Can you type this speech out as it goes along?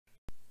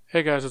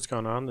Hey guys, what's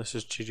going on? This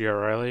is GG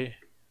O'Reilly,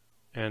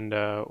 and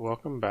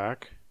welcome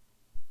back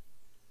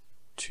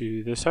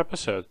to this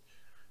episode.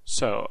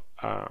 So,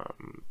 I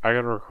got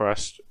a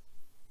request.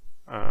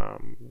 So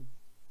I'm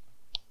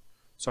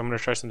going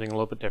to try something a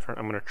little bit different.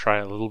 I'm going to try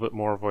a little bit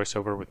more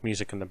voiceover with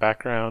music in the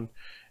background,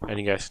 and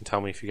you guys can tell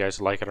me if you guys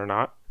like it or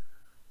not.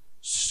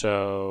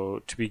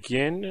 So, to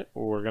begin,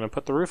 we're going to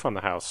put the roof on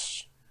the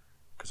house,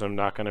 because I'm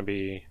not going to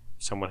be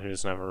someone who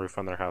doesn't have a roof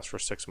on their house for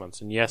 6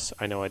 months. And yes,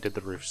 I know I did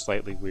the roof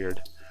slightly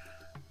weird.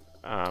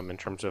 In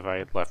terms of I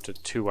had left a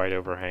too wide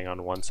overhang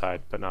on one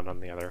side but not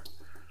on the other.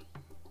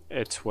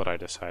 It's what I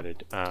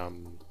decided.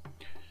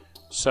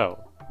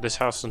 So this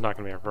house is not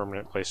going to be our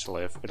permanent place to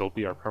live. It'll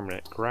be our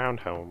permanent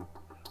ground home,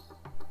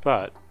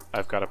 but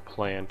I've got a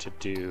plan to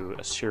do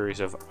a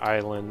series of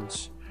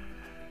islands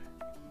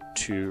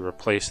to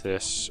replace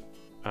this.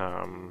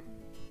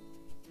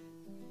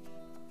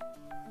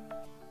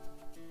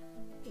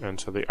 And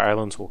so the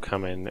islands will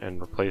come in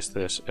and replace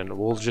this, and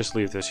we'll just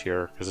leave this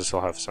here because this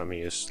will have some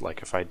use.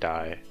 Like if I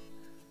die,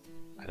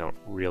 I don't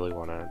really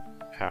want to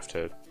have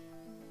to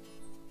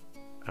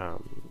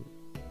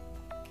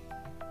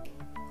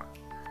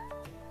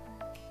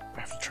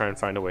try and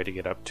find a way to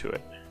get up to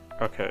it.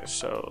 Okay,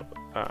 so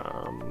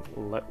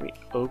let me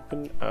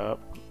open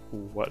up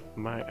what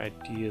my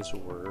ideas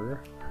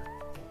were.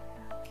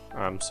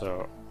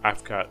 So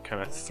I've got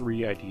kind of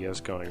 3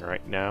 ideas going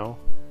right now.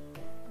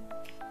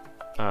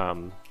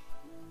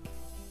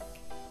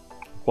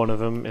 One of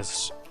them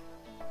is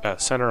a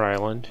center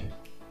island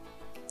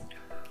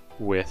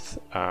with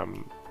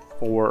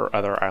 4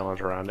 other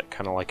islands around it,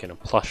 kind of like in a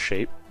plus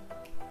shape.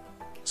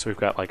 So we've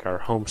got like our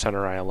home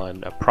center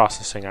island, a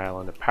processing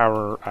island, a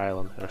power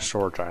island, and a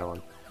storage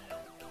island.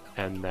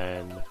 And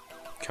then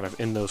kind of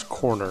in those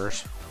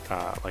corners,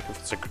 like if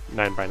it's a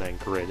 9x9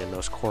 grid, in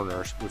those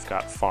corners we've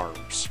got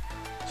farms.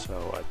 So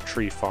a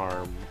tree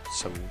farm,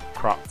 some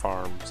crop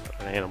farms,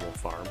 an animal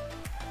farm.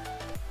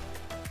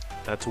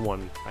 That's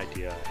one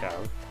idea I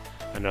have.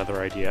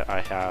 Another idea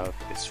I have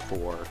is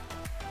for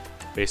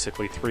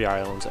basically 3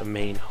 islands, a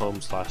main home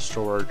 /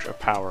 storage, a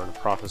power and a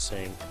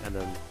processing, and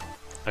then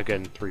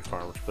again 3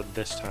 farms. But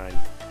this time,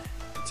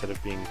 instead of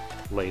being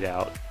laid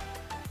out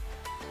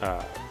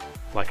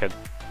like a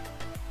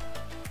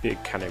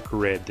big kind of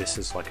grid, this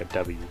is like a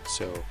W.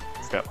 So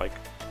we've got like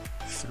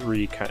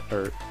 3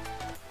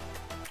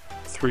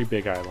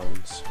 big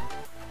islands,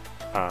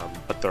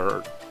 but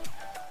they're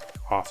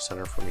off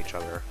center from each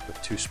other with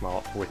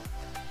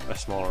a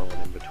smaller one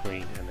in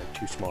between and then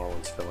 2 smaller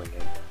ones filling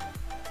in.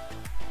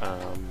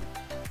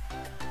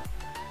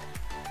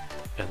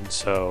 And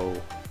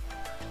so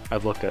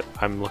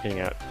I'm looking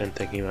at and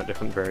thinking about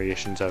different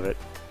variations of it.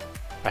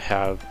 I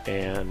have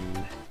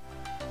an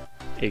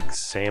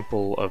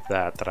example of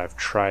that I've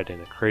tried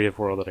in a creative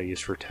world that I use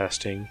for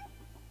testing.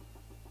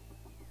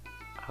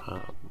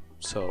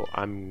 So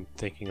I'm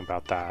thinking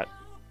about that.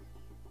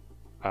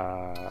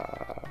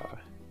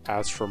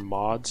 As for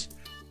mods,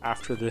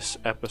 after this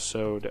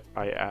episode,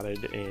 I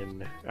added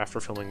in,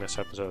 after filming this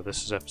episode,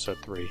 this is episode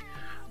 3,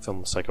 I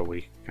filmed this like a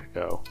week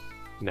ago,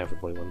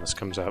 inevitably when this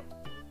comes up.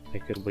 I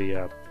think it'll be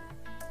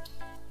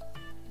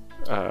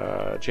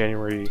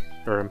February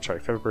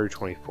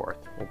 24th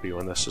will be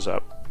when this is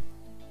up.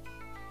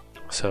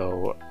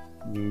 So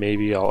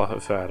maybe I'll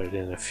have added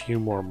in a few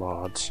more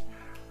mods,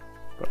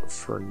 but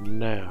for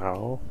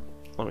now,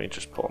 let me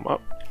just pull them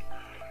up.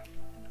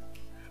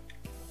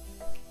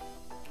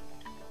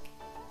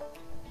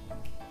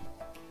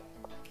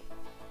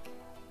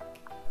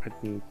 I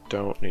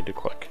don't need to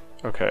click.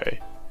 Okay.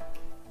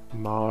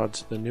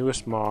 Mods, the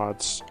newest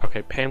mods.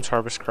 Okay, Pam's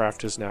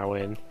Harvestcraft is now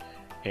in,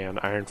 and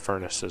Iron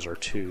Furnaces are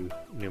 2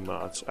 new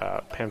mods.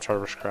 Pam's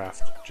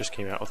Harvestcraft just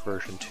came out with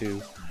version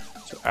 2,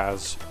 so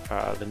as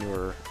the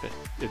newer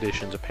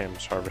editions of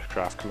Pam's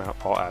Harvestcraft come out,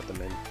 I'll add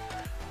them in.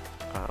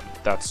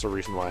 That's the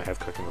reason why I have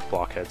Cooking with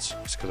Blockheads,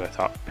 is because I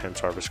thought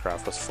Pam's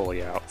Harvestcraft was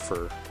fully out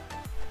for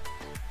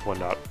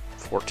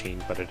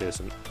 1.14, but it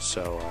isn't,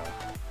 so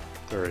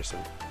there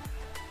isn't.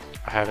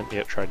 I haven't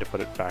yet tried to put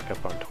it back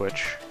up on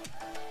Twitch.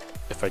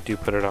 If I do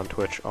put it on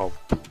Twitch, I'll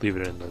leave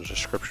it in the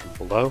description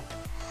below.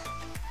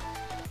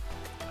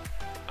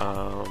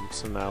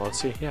 So now let's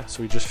see. Yeah,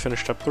 so we just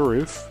finished up the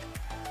roof,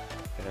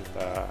 and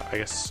I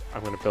guess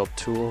I'm going to build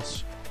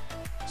tools.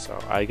 So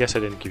I guess I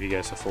didn't give you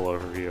guys a full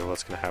overview of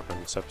what's going to happen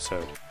in this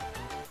episode.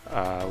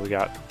 We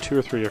got 2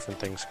 or 3 different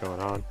things going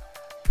on.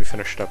 We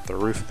finished up the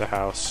roof of the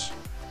house,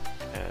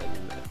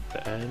 and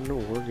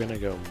then we're gonna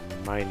go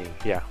mining.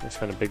 Yeah, we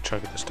spent a big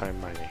chunk of this time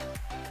mining.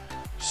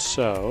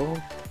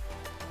 So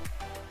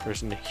there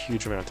isn't a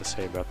huge amount to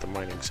say about the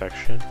mining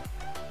section,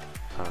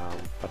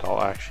 but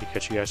I'll actually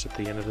catch you guys at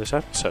the end of this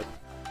episode.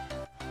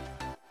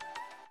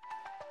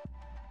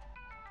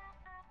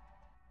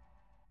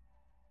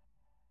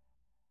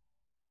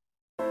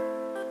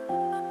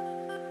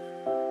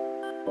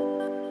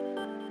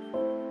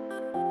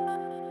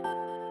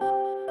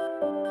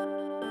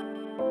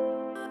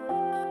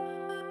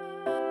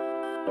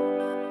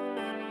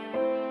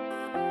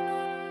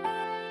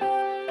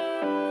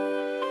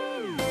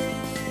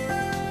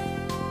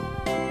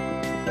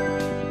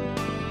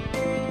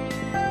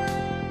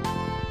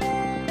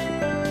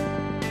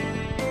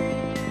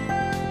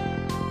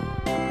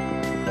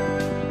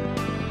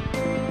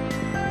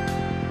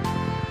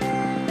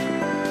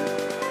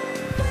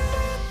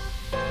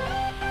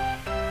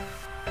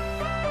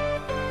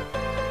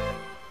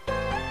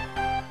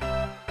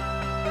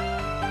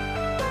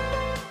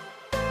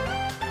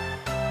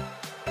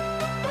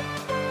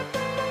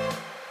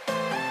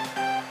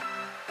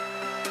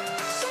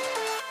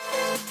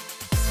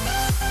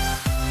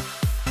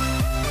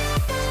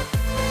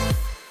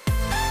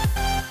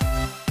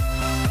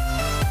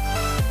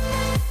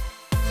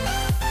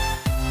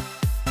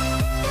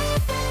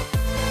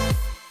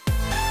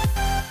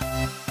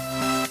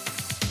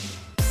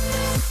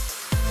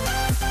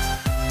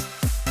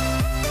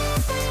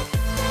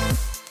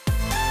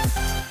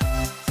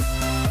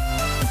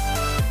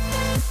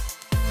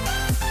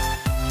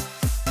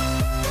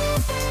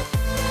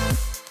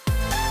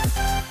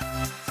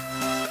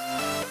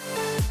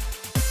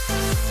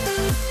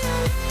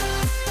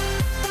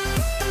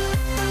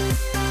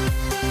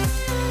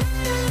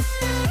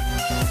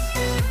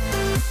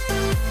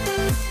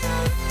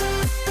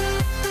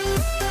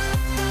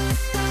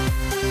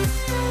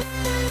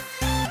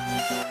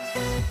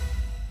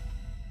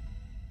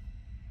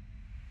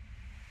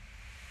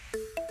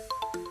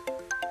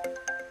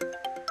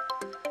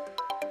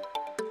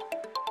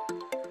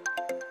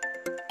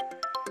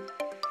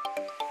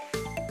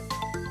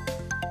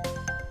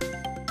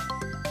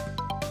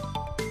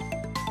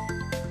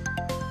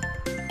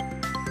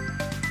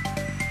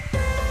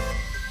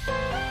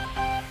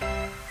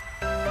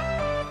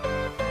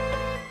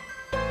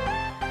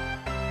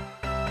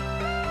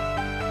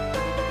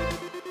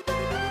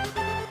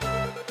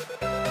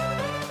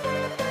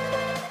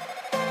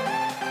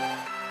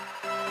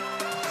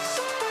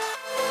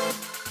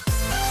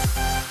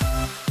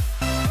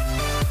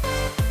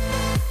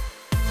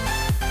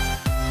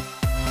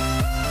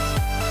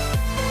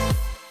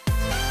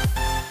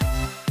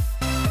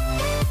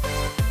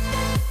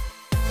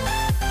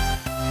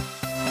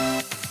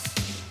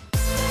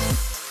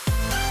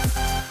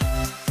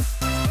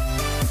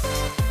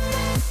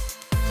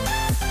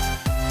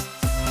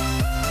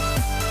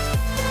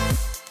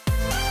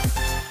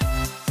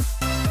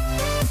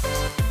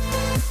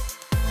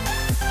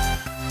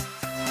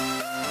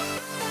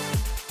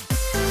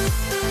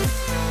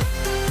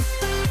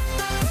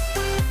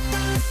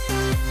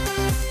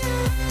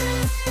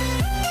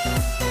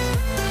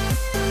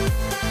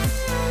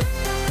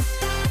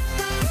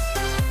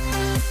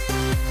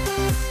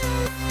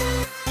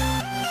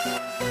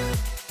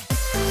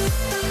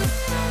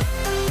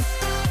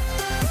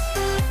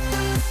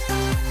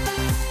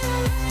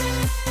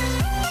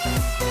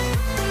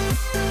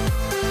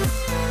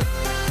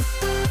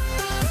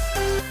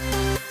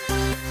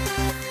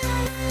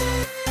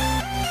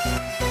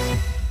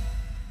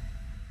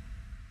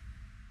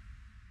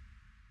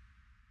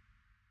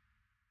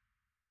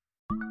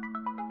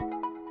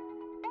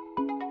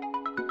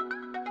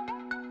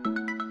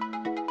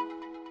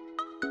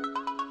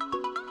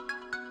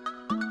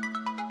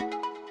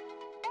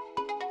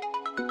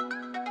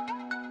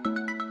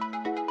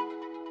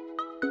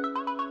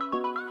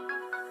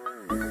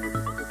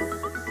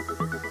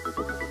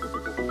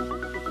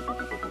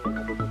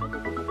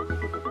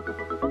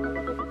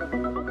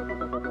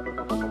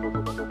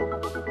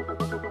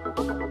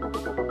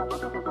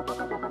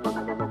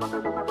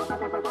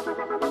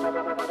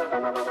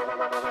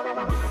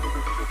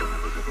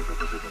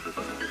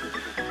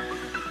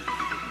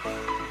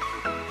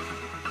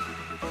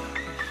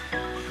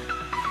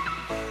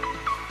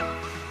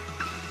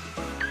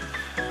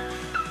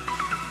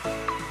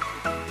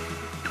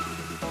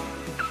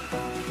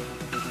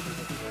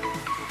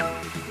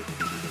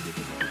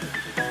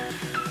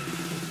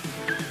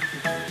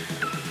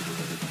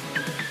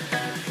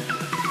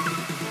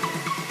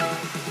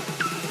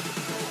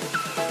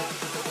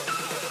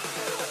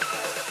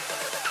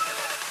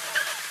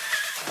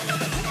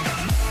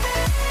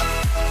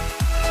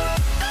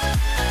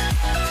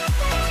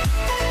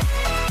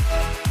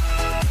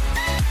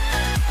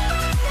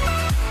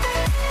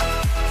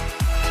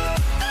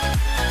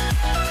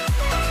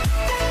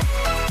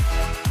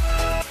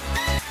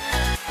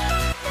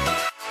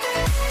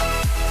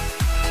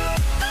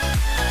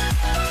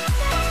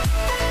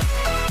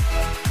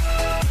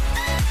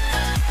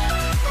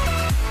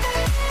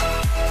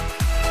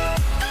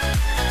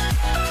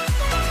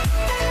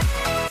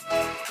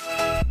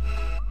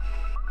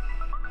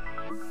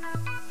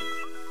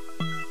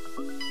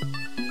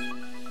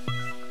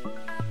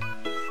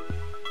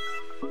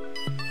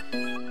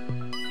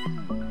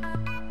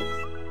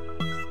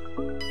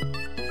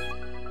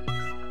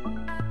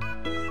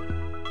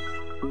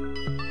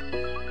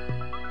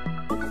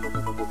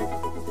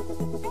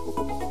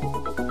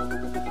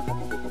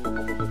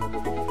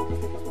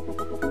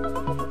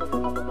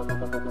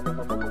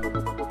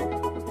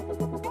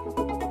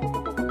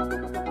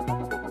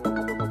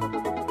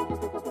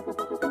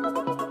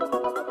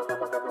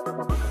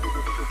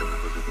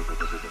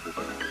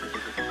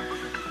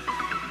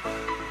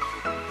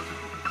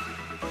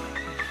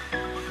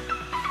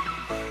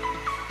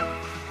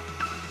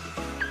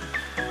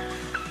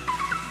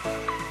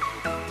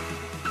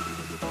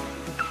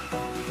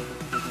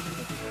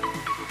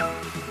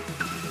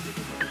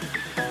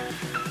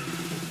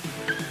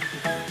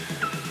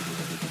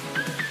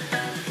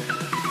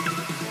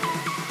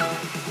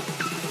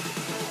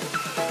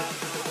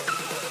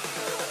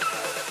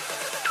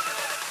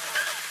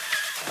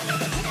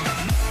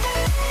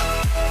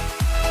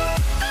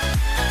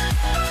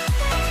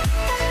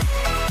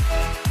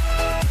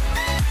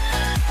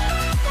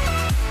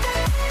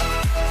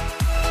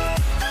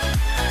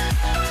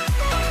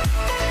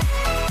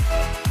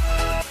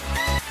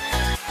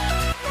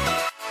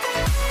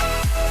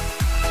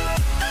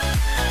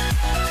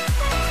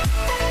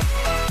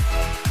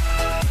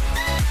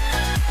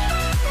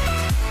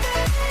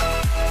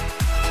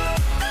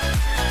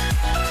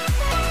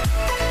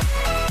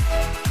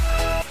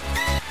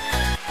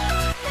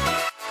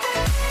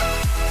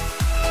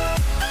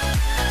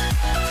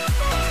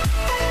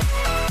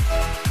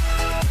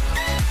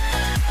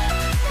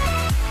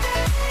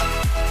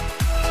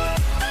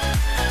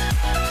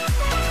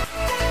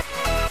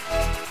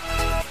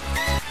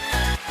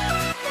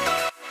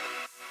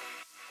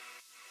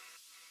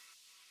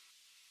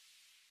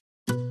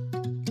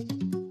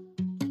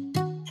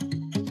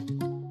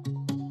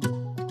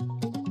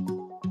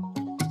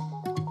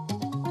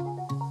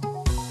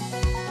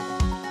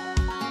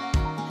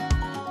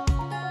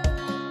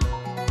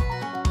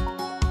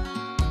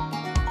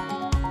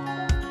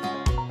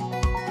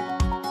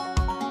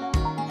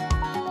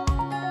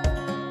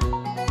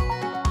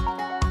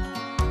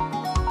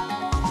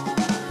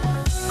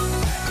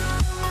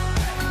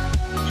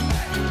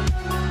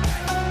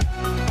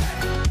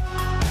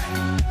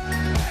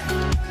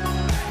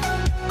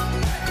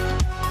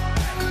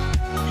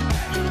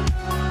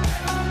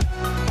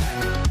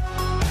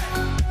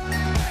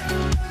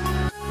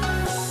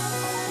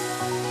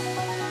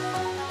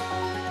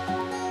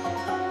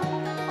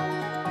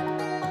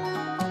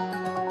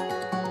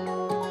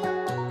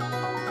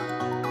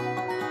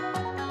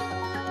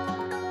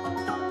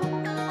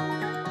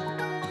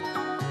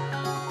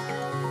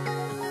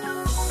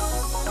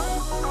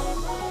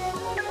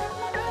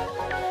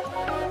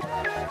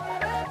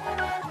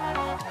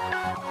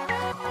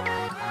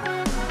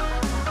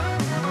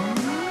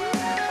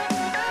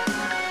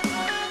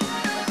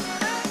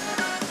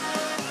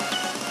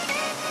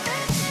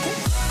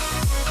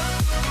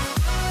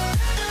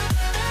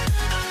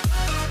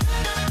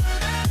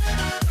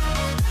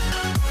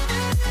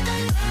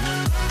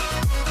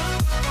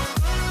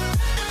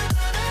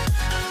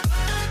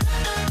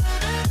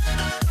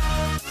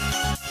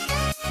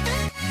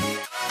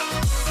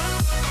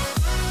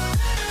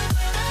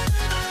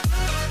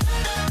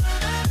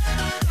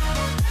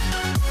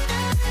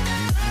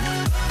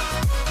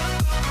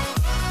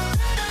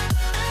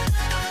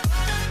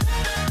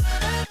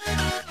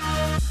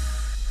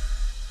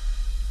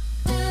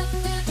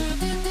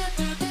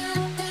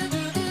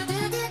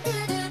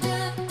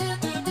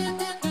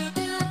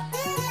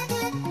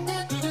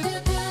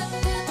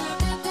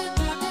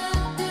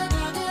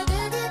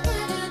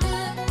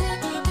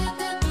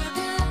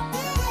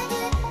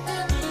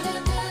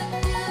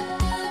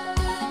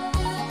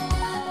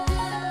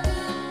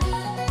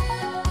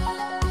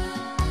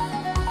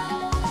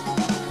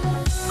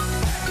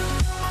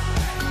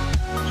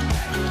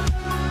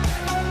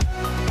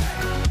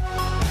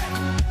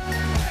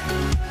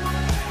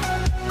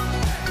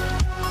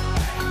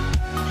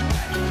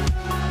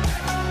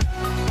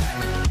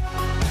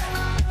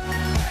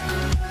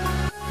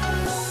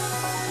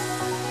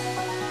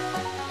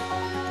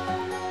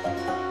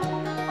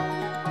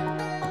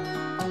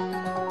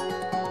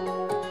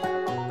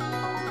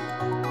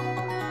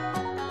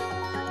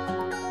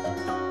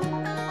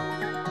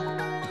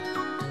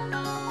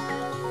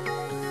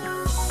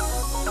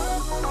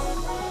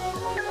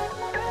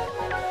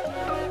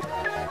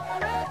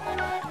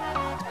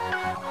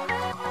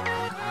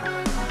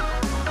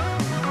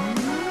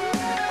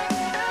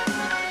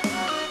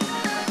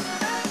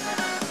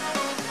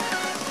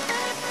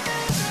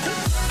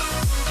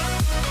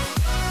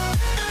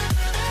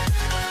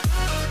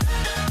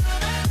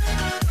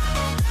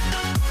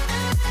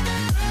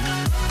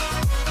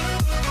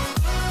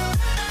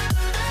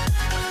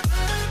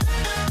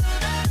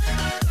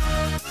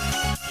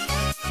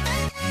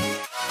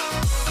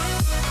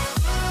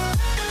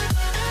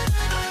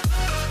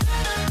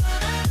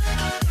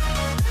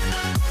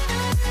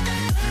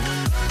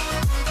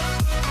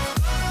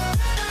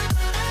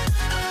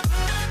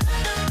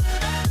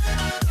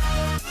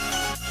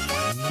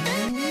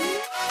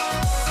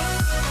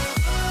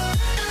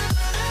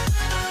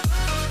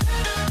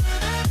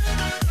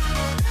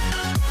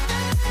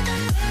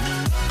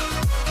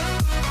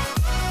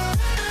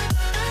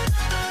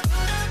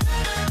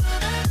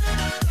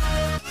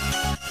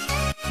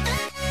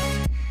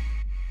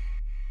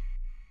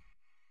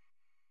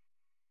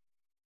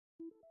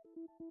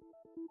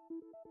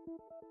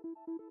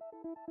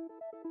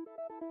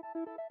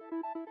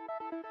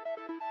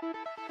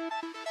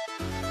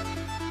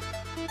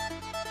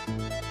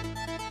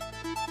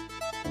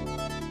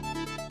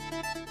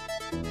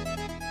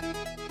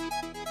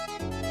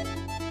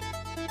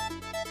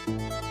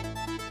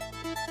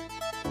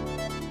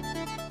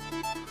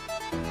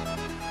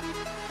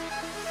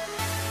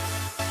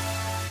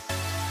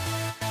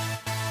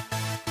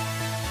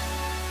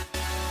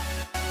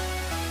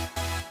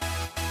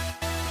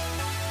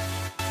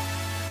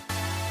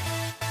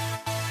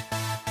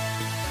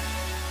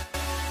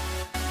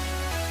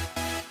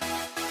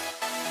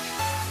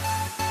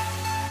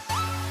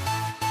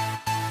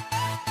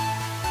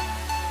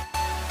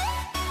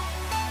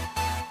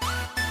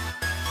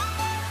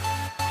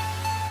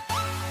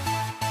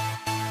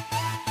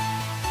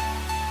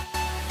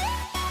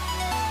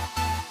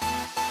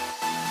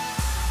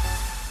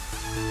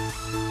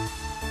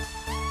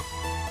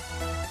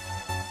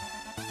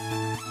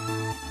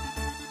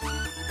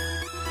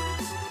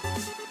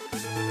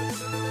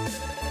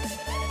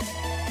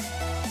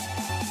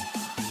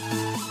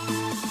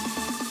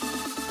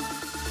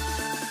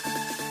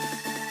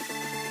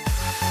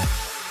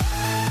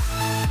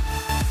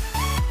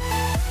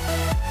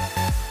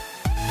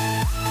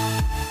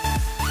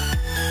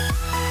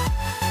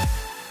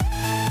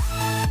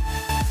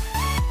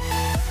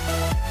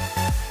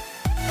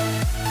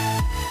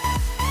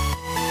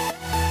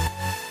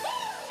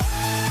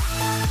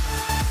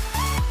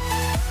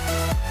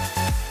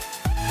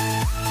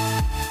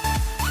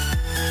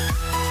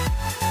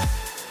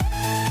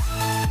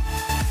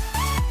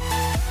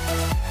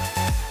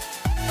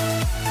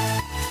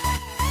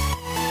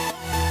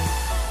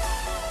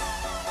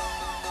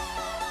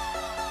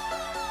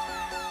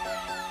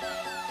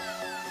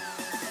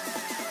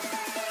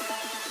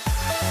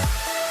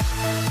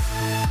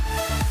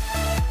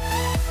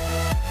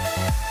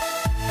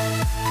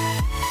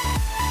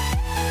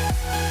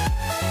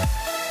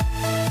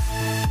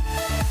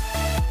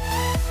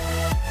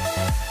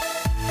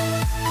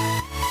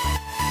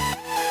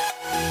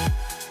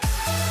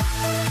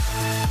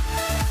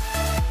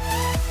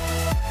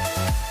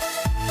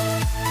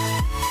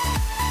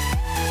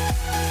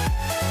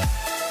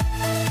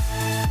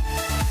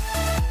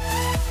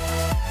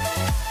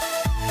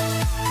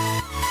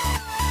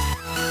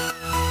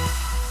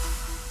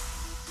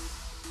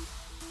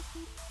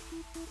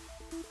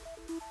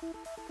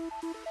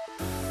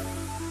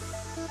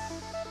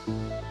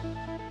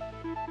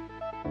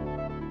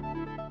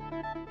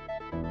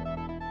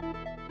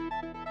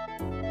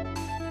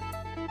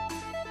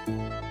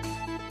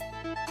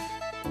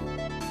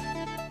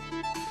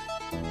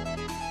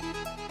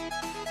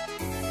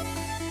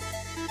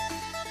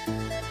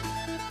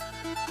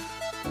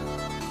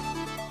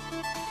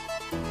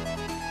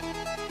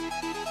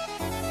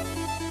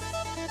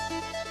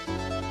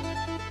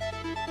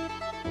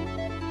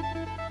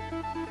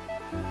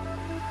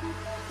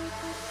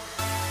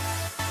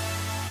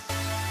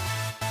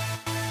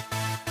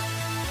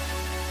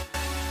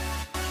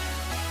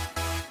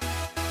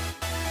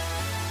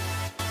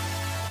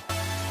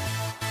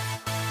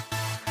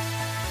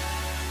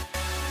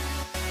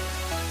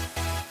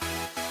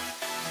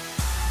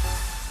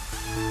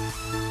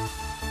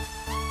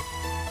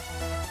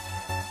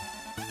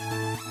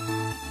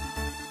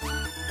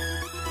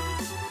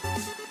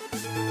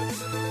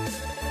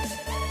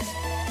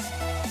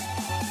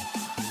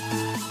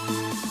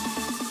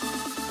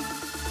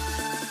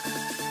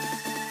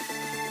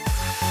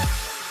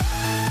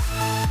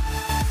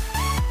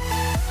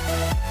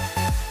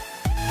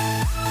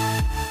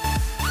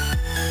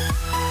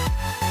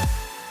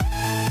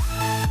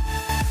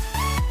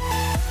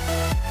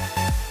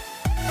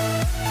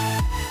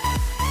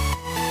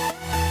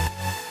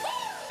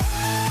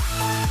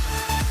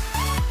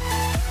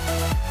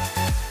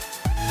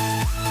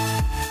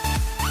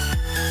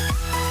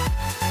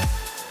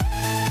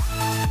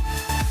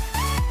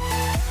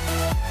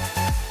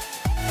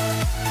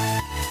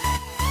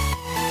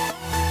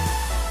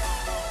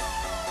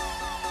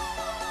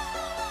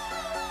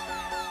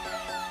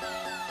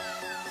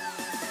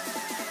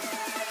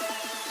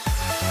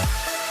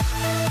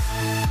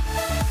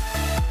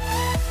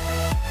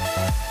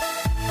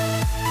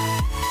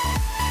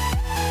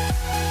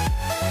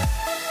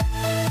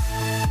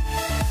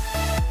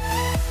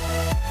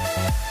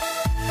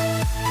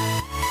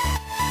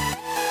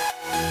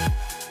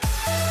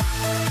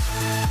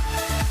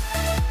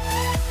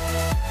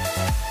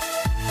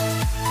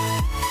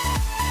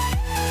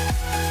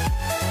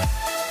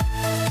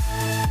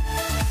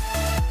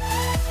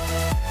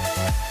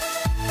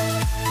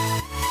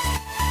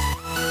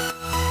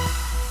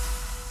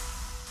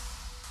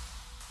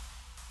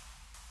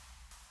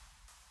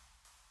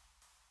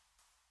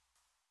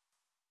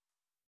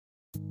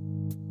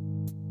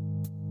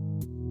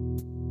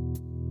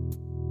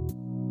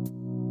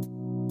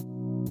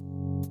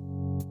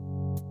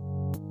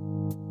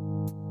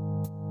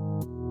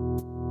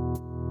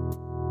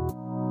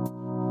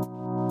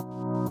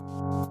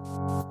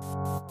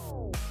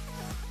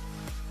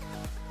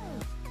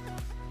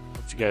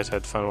 guys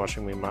had fun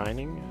watching me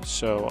mining,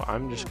 so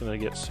I'm just going to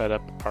get set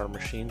up our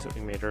machines that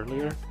we made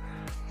earlier.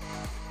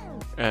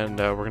 And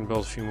we're going to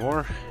build a few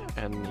more,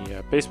 and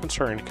the basement's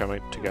starting to come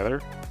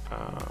together.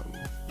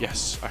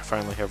 Yes, I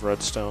finally have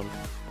redstone.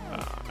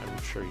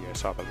 I'm sure you guys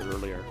saw that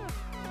earlier,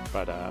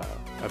 but a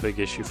big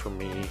issue for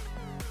me,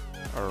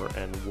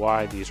 and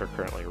why these are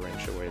currently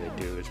arranged the way they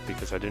do, is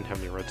because I didn't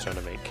have any redstone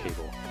to make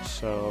cable.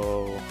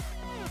 So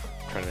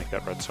I'm trying to make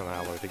that redstone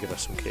alloy to get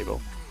us some cable.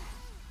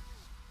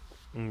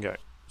 Okay,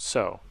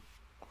 so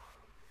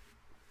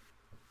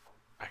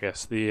I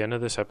guess the end of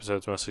this episode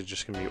is mostly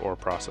just going to be ore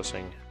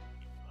processing.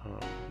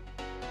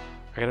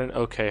 I got an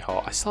okay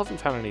haul. I still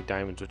haven't found any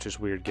diamonds, which is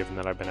weird given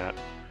that I've been at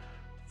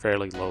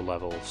fairly low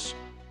levels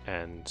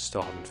and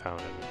still haven't found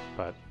any,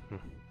 but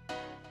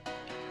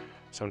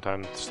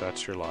sometimes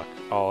that's your luck.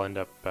 I'll end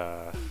up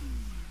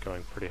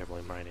going pretty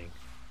heavily mining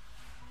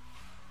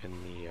in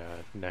the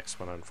next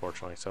one,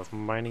 unfortunately. So if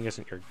mining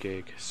isn't your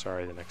gig,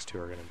 sorry, the next two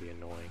are going to be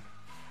annoying.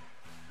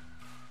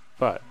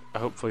 But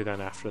hopefully then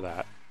after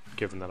that,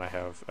 given that I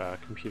have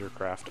computer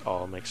craft,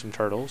 I'll make some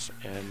turtles,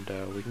 and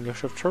we can go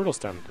shove turtles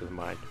down into the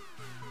mine.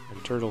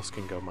 And turtles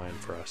can go mine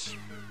for us.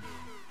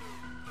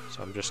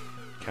 So I'm just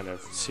kind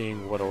of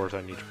seeing what ores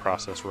I need to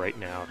process right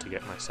now to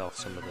get myself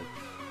some of the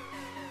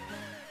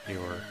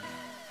newer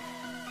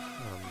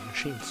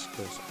machines,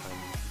 because I'm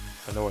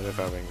annoyed of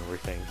having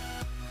everything.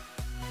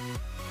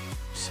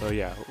 So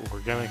yeah,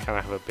 we're gonna kind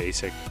of have a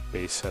basic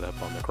base set up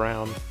on the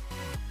ground,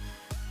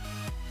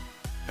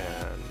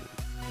 and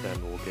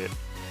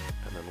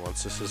then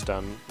once this is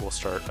done, we'll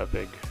start a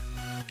big,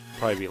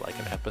 probably be like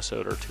an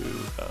episode or two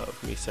of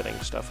me setting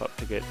stuff up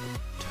to get a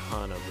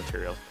ton of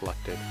materials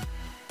collected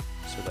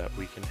so that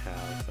we can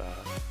have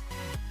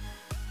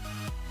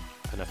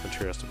enough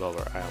materials to build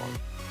our island.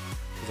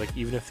 Like,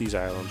 even if these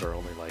islands are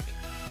only like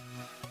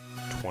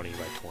 20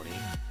 by 20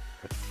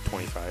 or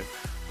 25,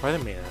 probably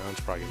the main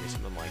island's probably gonna be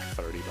something like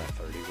 30 by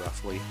 30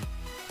 roughly.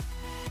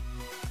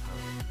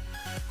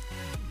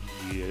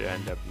 You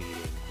end up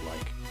needing,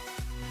 like,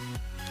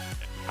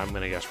 I'm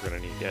gonna guess we're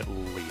gonna need at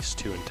least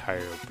 2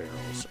 entire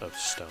barrels of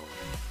stone.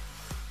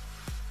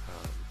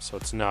 So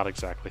it's not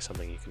exactly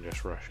something you can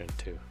just rush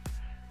into.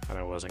 And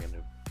I wasn't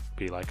gonna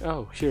be like,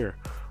 oh, here,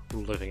 we're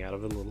living out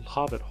of a little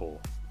hobbit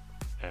hole.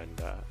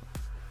 And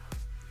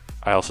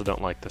I also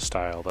don't like the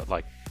style that,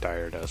 like,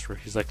 Dyer does, where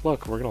he's like,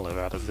 look, we're gonna live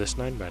out of this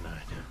 9x9.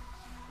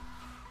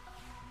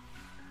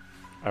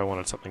 I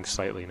wanted something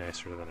slightly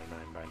nicer than a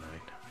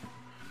 9x9.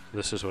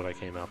 This is what I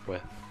came up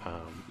with.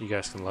 You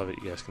guys can love it,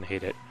 you guys can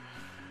hate it.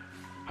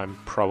 I'm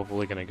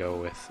probably going to go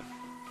with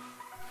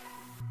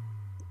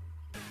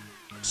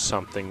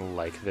something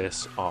like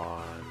this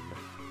on...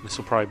 This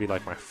will probably be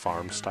like my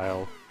farm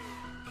style.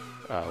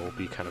 Will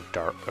be kind of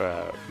dark,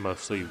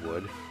 mostly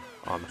wood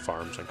on the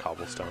farms and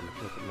cobblestone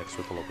mixed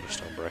with a little bit of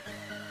stone brick.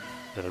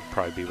 That would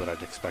probably be what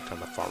I'd expect on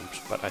the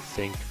farms. But I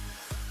think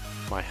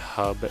my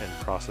hub and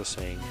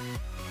processing,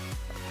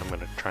 I'm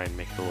going to try and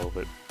make it a little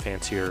bit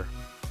fancier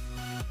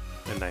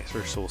and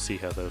nicer, so we'll see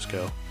how those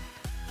go.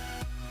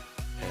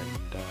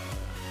 And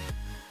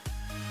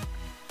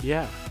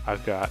yeah,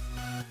 I've got,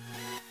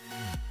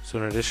 so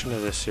in addition to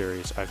this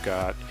series, I've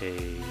got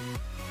I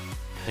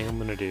think I'm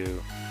going to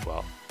do,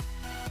 well,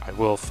 I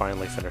will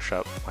finally finish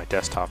up my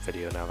desktop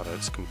video now that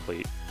it's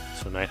complete.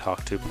 So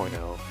Nighthawk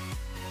 2.0,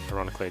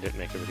 ironically I didn't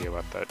make a video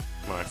about that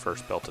when I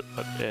first built it,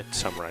 but it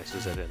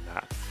summarizes it in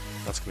that.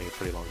 That's going to be a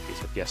pretty long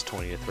piece of, yes,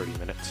 20 to 30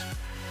 minutes.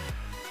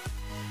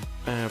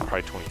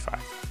 Probably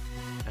 25.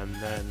 And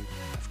then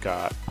I've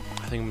got,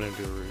 I think I'm going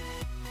to do,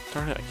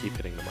 darn it, I keep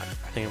hitting the mic.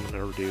 I think I'm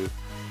going to do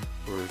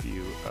a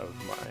review of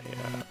my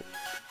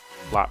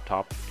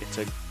laptop. It's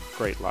a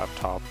great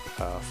laptop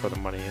for the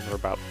money, and they're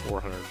about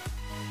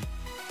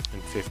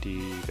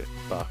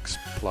 $450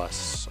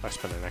 plus I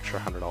spent an extra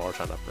 $100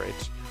 on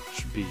upgrades.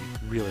 Should be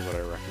really what I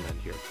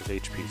recommend here, because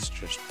HP's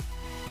just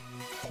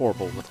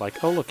horrible with,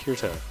 like, oh look,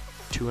 here's a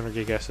 200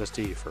 gig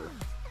SSD for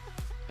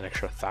an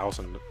extra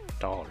 $1,000.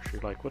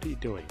 You're like, what are you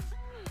doing?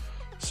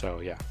 So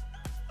yeah,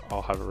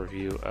 I'll have a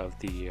review of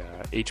the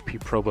HP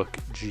ProBook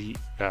G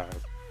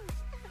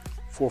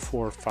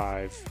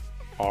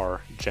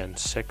 445R Gen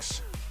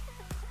 6,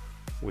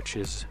 which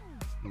is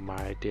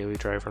my daily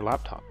driver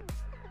laptop.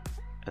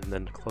 And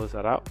then to close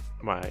that out,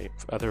 my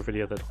other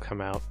video that'll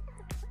come out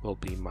will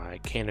be my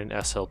Canon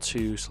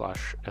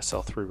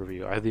SL2/SL3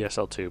 review. I have the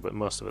SL2, but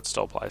most of it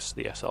still applies to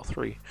the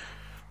SL3.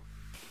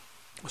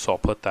 So I'll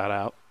put that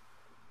out.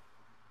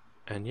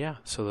 And yeah,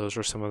 so those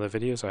are some of the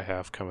videos I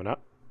have coming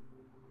up.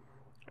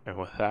 And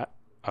with that,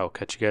 I'll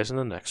catch you guys in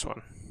the next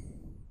one.